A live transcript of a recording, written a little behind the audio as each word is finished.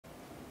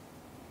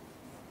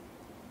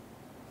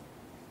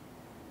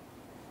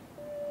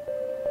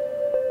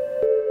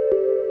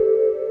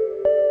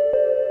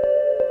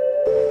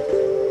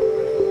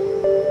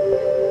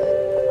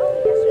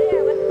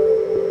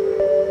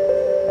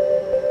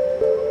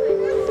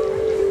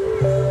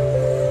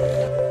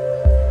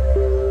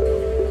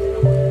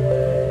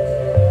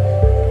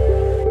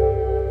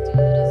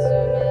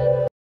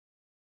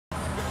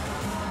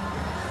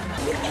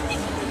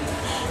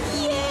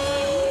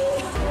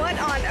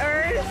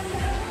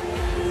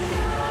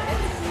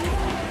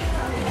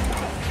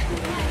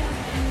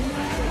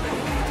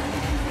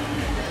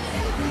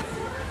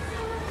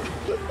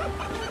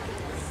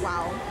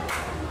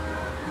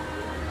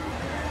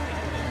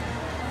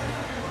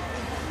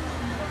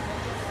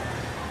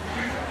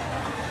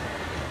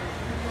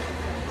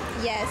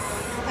Yes,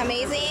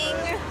 amazing,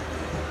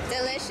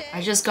 delicious.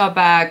 I just got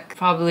back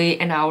probably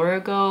an hour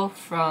ago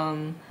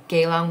from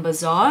Geylang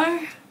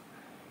Bazaar.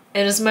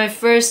 It is my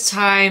first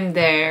time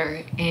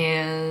there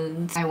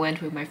and I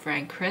went with my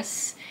friend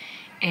Chris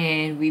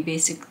and we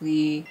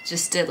basically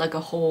just did like a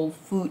whole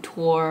food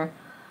tour.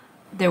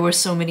 There were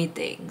so many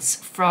things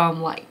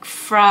from like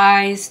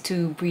fries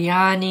to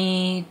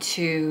biryani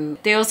to...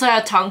 They also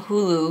had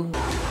tanghulu.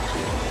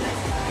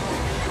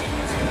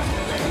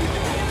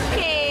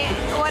 Okay,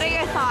 what are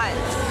your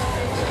thoughts?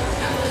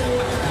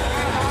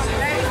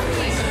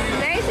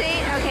 Very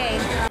sweet? Okay.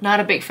 Not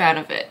a big fan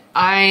of it.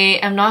 I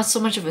am not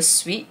so much of a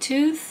sweet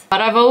tooth, but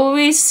I've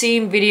always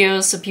seen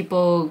videos of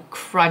people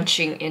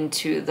crunching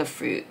into the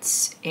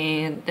fruits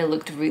and it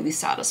looked really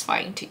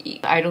satisfying to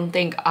eat. I don't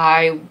think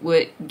I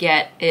would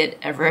get it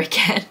ever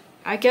again.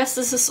 I guess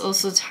this is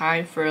also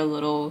time for a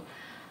little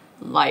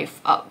life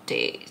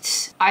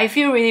update. I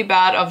feel really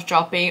bad of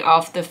dropping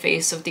off the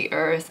face of the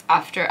earth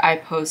after I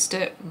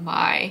posted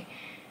my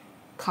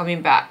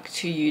coming back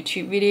to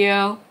YouTube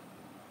video.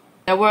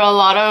 There were a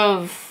lot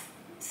of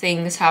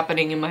things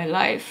happening in my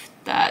life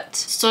that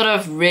sort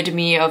of rid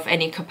me of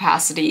any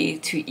capacity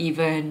to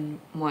even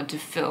want to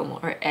film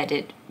or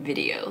edit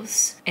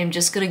videos. I'm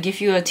just gonna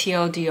give you a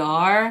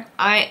TLDR.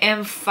 I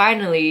am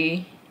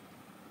finally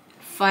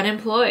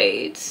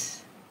unemployed.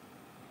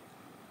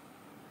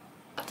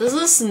 This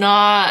is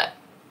not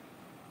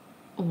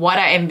what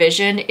I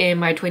envisioned in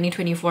my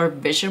 2024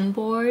 vision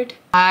board.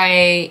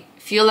 I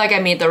feel like I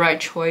made the right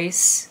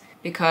choice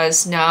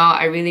because now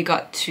I really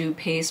got to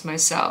pace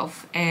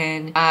myself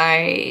and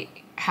I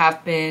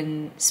have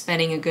been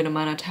spending a good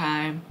amount of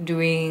time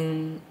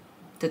doing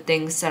the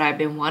things that I've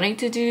been wanting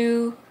to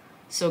do.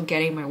 So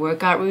getting my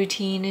workout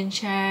routine in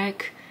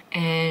check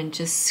and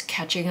just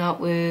catching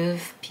up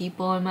with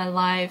people in my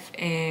life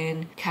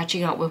and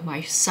catching up with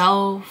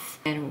myself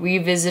and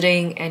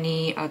revisiting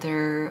any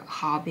other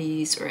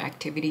hobbies or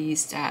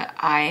activities that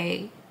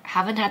I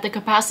haven't had the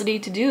capacity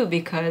to do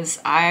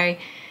because I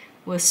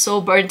was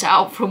so burnt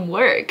out from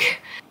work.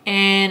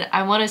 And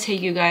I want to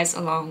take you guys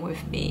along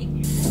with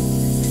me.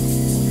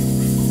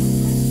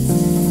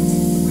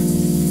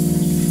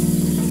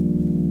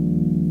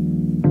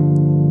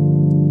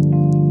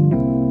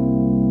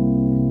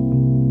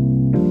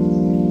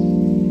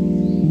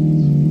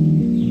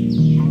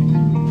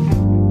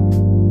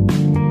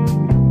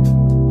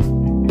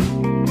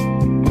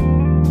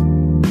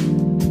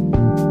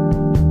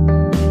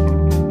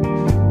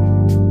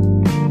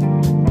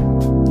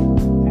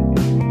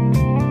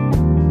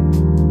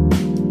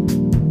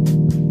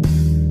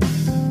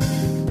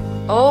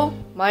 Oh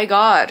my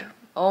god.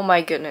 Oh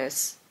my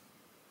goodness.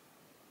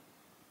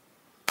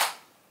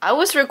 I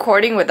was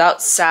recording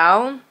without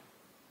sound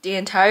the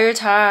entire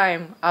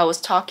time I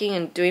was talking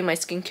and doing my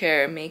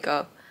skincare and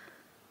makeup.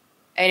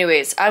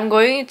 Anyways, I'm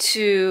going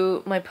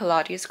to my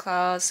Pilates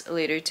class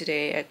later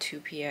today at 2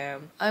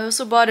 p.m. I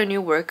also bought a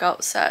new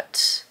workout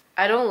set.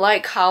 I don't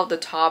like how the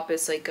top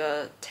is like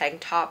a tank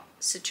top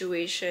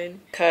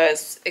situation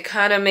because it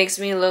kind of makes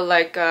me look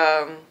like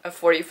a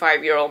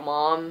 45-year-old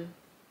mom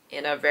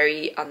in a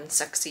very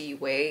unsexy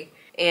way,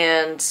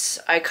 and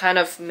I kind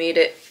of made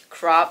it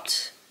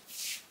cropped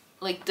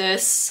like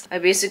this. I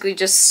basically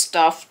just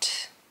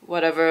stuffed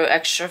whatever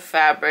extra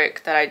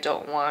fabric that I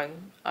don't want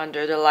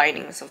under the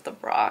linings of the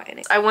bra in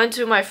it. I went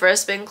to my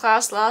first spin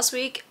class last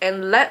week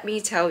and let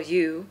me tell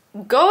you,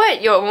 go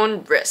at your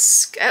own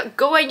risk,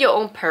 go at your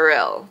own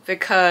peril,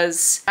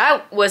 because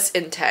that was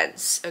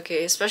intense,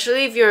 okay?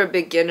 Especially if you're a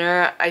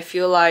beginner, I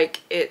feel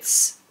like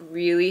it's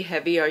really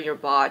heavy on your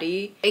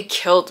body. It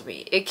killed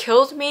me. It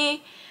killed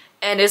me.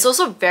 And it's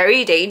also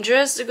very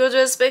dangerous to go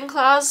to a spin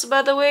class,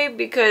 by the way,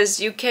 because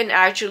you can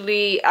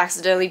actually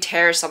accidentally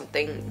tear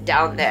something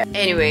down there.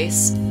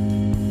 Anyways.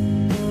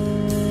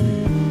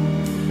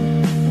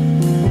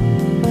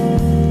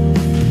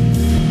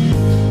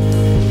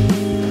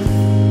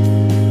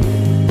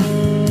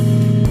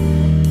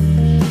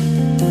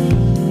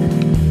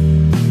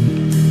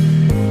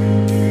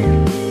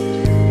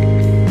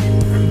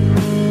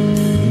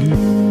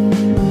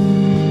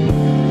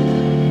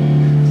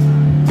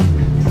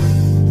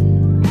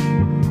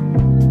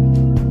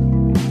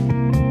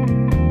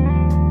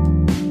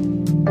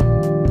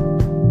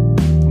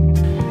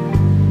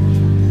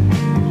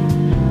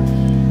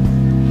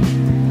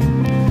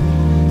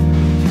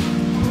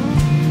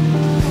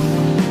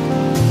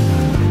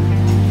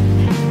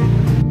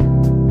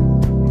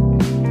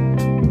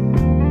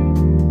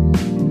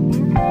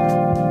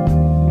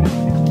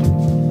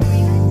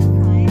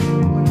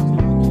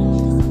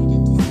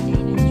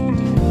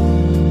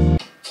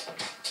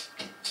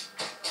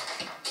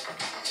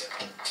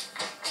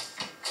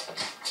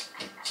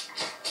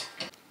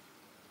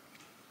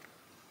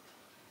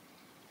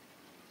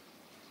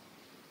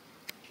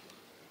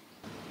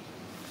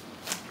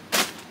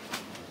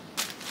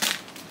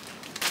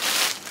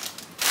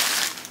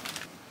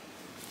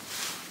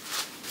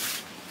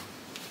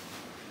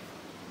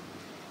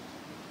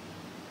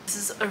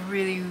 This is a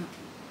really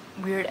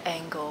weird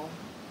angle,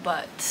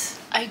 but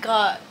I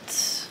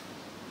got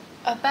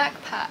a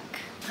backpack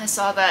I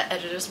saw that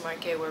Editor's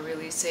Market were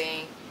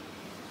releasing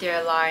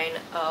their line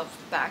of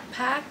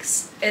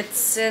backpacks.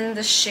 It's in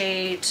the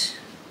shade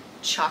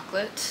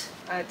chocolate.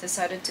 I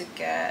decided to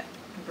get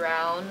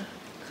brown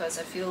because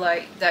I feel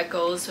like that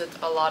goes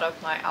with a lot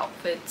of my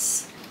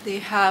outfits. They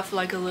have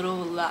like a little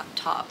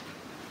laptop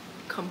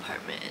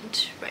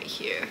compartment right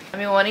here. I've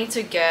been wanting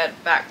to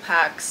get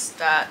backpacks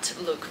that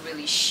look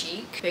really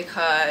chic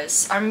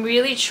because I'm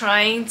really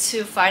trying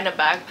to find a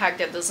backpack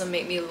that doesn't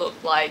make me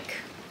look like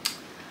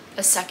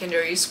a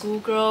secondary school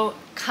girl,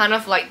 kind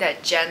of like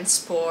that Gen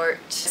Sport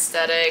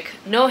aesthetic.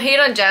 No hate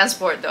on Gen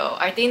Sport though.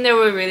 I think they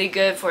were really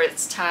good for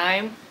its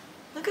time.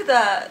 Look at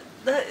that.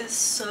 That is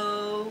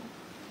so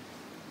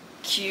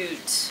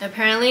cute.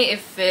 Apparently it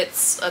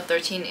fits a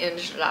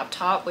 13-inch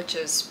laptop, which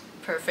is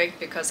perfect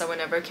because I would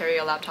never carry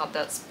a laptop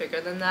that's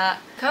bigger than that.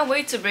 Can't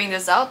wait to bring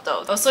this out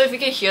though. Also, if you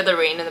can hear the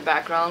rain in the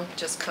background,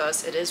 just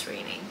cause it is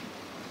raining.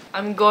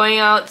 I'm going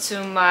out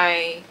to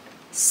my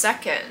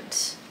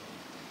second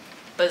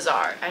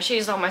bazaar. Actually,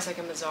 it's not my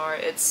second bazaar,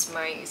 it's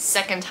my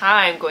second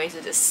time going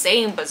to the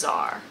same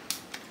bazaar.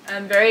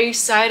 I'm very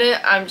excited.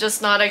 I'm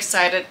just not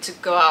excited to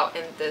go out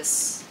in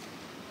this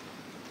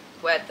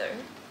weather.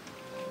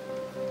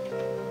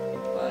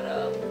 But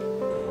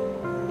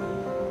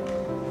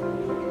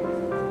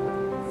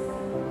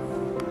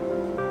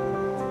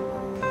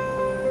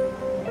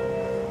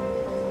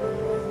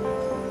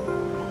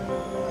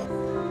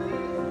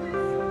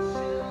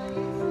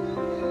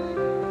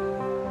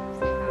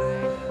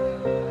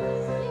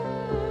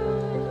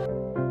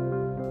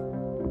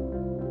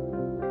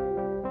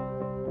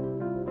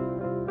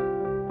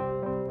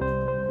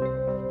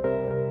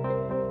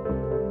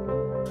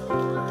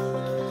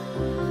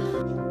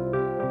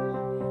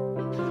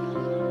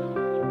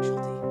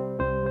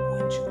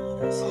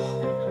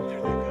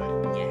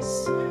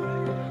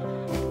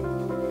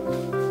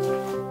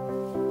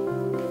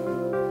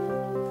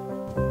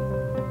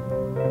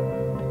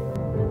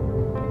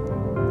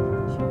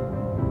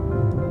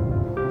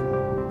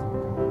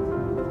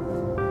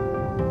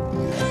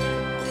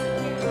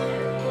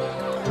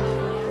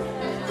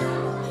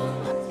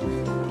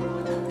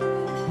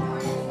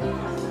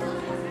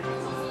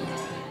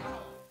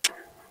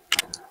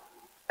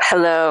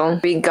hello,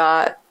 we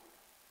got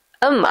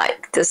a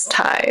mic this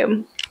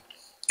time.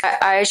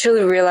 I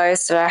actually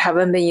realized that I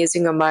haven't been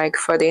using a mic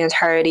for the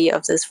entirety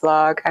of this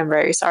vlog. I'm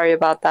very sorry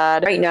about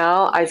that. Right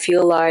now, I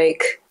feel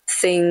like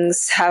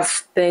things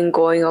have been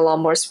going a lot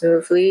more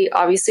smoothly.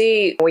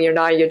 Obviously, when you're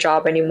not at your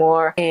job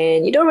anymore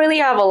and you don't really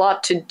have a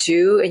lot to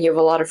do and you have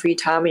a lot of free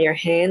time in your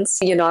hands,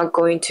 you're not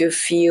going to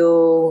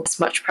feel as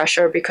much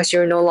pressure because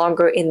you're no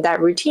longer in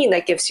that routine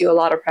that gives you a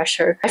lot of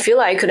pressure. I feel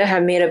like I couldn't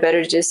have made a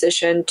better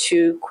decision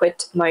to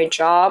quit my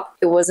job.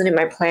 It wasn't in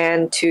my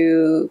plan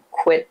to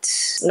quit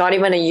not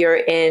even a year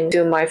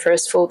into my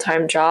first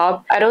full-time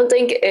job. I don't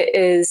think it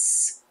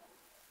is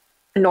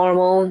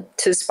normal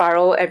to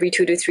spiral every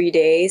 2 to 3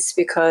 days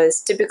because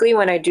typically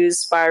when I do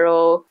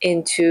spiral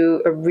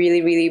into a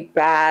really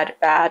bad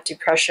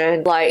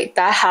depression, like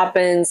that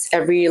happens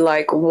every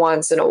like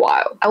once in a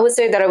while. I would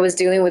say that I was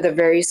dealing with a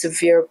very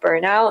severe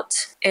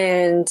burnout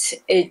and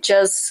it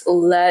just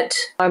led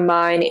my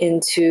mind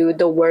into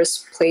the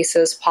worst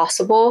places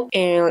possible.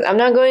 And I'm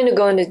not going to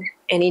go into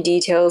any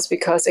details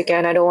because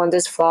again, I don't want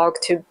this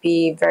vlog to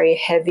be very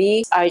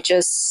heavy. I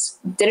just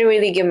didn't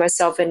really give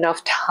myself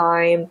enough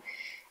time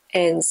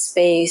and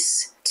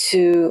space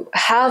to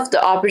have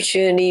the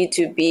opportunity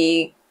to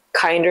be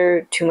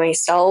kinder to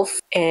myself,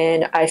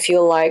 and I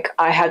feel like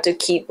I have to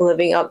keep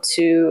living up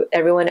to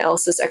everyone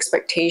else's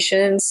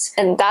expectations,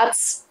 and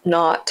that's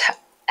not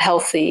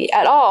healthy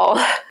at all.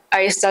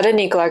 I started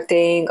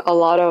neglecting a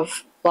lot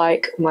of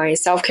like my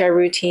self-care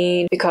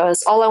routine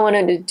because all I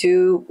wanted to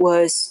do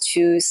was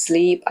to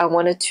sleep. I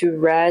wanted to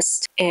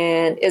rest,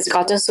 and it's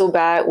gotten so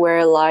bad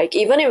where like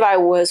even if I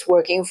was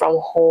working from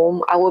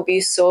home, I would be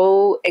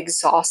so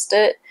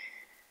exhausted,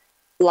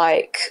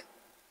 like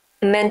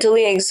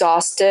mentally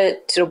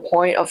exhausted to the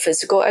point of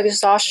physical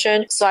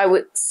exhaustion. So I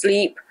would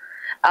sleep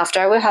after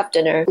I would have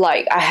dinner.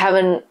 Like I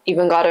haven't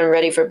even gotten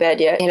ready for bed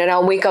yet, and then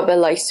I'll wake up at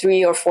like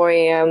 3 or 4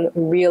 a.m.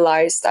 and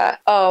realize that,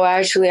 oh,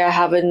 actually I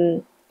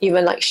haven't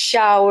even like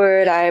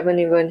showered, I haven't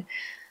even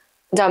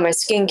done my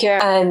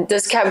skincare, and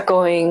this kept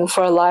going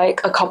for like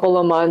a couple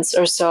of months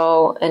or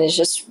so, and it's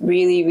just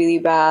really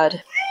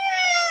bad.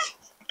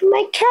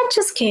 My cat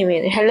just came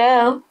in.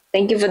 Hello,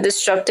 thank you for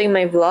disrupting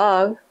my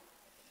vlog.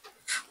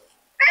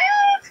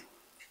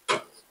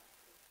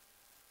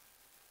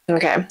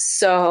 Okay,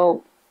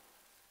 so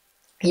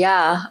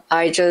yeah,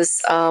 I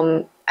just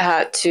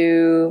had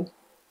to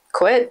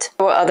quit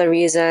for other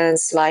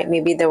reasons, like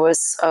maybe there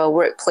was a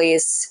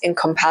workplace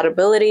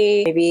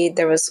incompatibility, maybe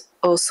there was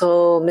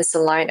also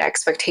misaligned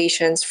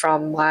expectations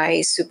from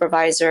my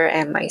supervisor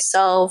and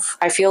myself.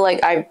 I feel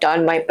like I've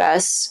done my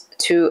best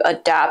to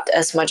adapt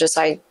as much as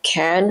I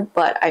can,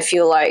 but I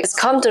feel like it's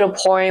come to the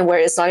point where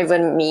it's not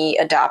even me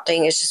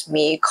adapting, it's just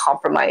me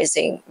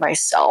compromising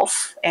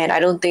myself, and I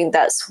don't think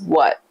that's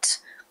what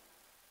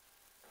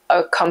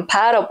a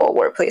compatible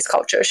workplace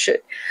culture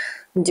should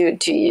due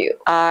to you.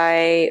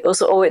 I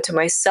also owe it to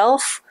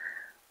myself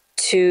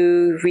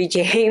to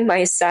regain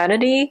my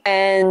sanity,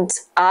 and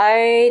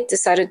I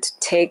decided to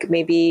take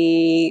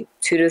maybe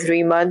 2 to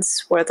 3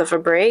 months worth of a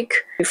break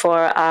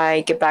before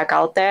I get back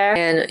out there.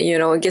 And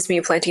it gives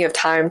me plenty of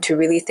time to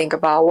really think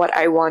about what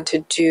I want to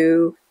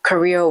do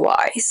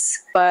career-wise.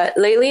 But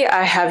lately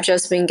I have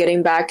just been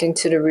getting back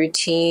into the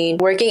routine.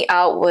 Working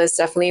out was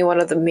definitely one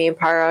of the main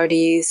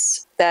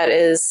priorities. That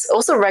is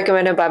also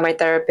recommended by my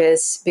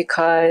therapist,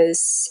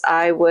 because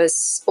I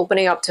was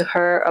opening up to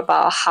her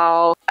about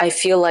how I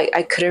feel like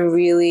I couldn't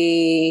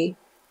really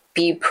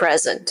be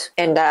present,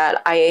 and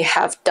that I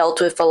have dealt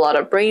with a lot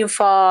of brain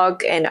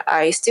fog, and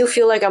I still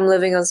feel like I'm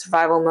living on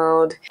survival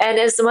mode. And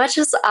as much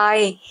as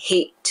I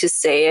hate to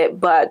say it,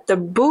 but the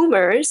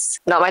boomers,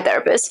 not my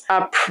therapist,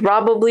 are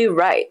probably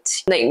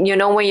right. Like,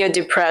 when you're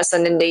depressed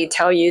and then they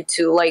tell you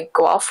to like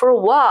go out for a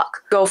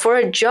walk, go for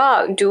a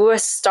jog, do a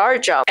star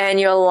jump, and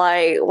you're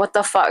like, what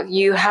the fuck?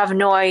 You have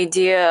no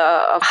idea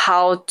of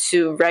how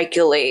to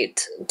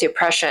regulate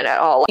depression at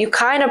all. You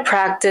kind of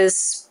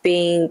practice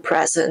being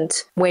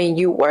present when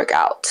you work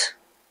out,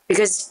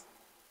 because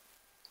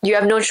you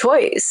have no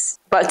choice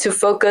but to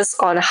focus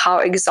on how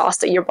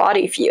exhausted your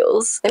body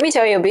feels. Let me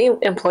tell you, being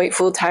employed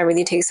full-time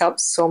really takes up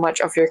so much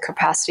of your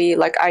capacity.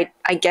 Like,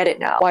 I get it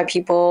now. Why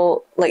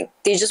people, like,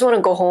 they just want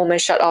to go home and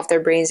shut off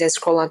their brains and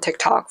scroll on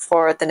TikTok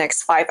for the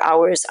next 5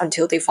 hours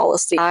until they fall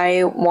asleep.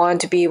 I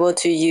want to be able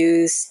to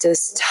use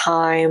this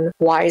time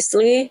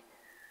wisely.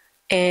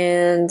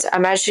 And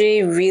I'm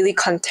actually really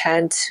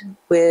content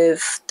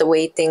with the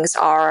way things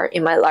are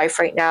in my life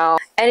right now.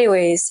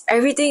 Anyways,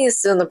 everything is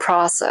still in the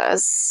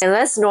process. And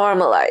let's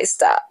normalize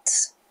that.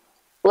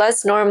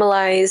 Let's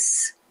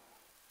normalize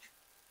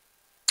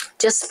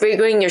just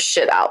figuring your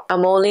shit out.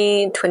 I'm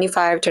only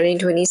 25, turning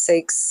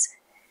 26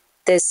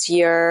 this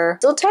year.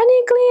 So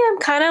technically, I'm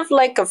kind of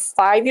like a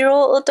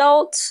 5-year-old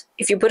adult.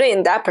 If you put it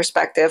in that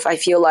perspective, I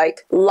feel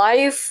like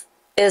life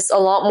is a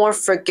lot more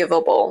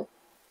forgivable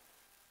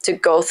to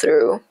go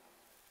through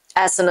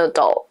as an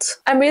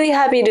adult. I'm really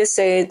happy to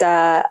say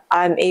that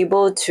I'm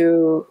able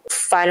to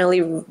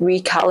finally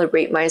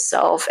recalibrate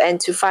myself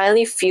and to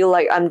finally feel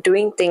like I'm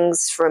doing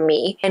things for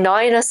me, and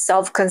not in a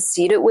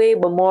self-conceited way,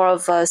 but more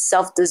of a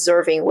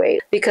self-deserving way,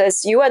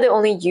 because you are the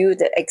only you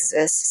that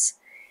exists.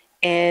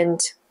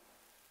 And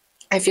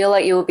I feel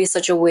like it would be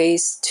such a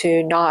waste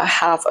to not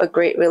have a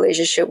great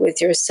relationship with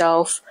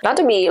yourself. Not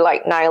to be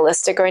like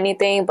nihilistic or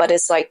anything, but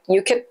it's like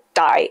you could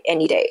die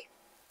any day.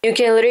 You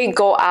can literally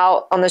go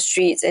out on the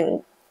streets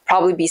and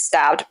probably be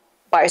stabbed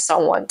by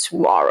someone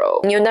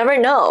tomorrow. You never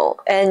know.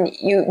 And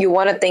you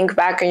want to think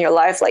back in your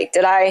life, like,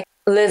 did I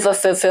live a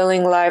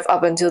fulfilling life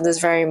up until this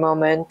very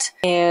moment?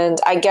 And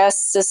I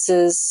guess this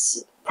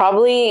is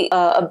probably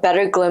a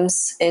better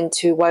glimpse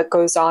into what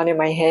goes on in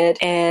my head.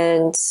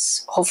 And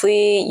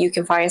hopefully you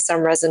can find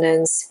some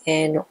resonance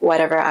in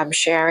whatever I'm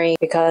sharing,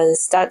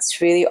 because that's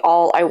really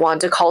all I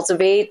want to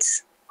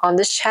cultivate on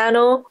this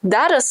channel.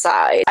 That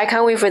aside, I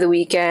can't wait for the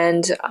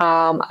weekend.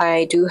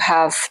 I do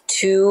have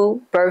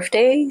 2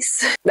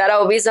 birthdays that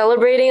I'll be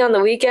celebrating on the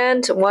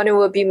weekend. One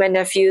will be my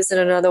nephew's and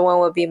another one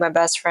will be my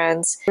best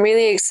friend's. I'm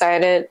really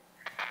excited.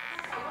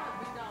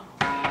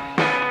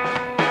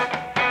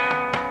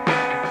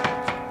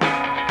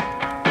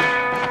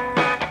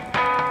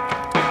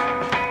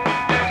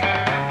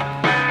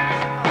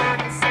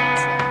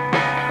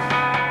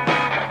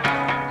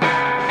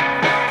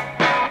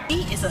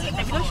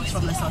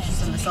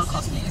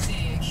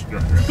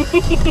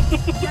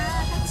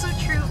 Yeah, that's so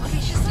true. Okay,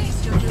 she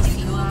says Jojo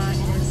Siwa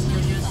is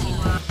Jojo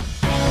Siwa.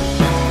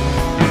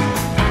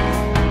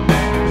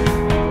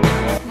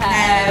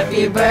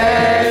 Happy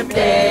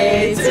birthday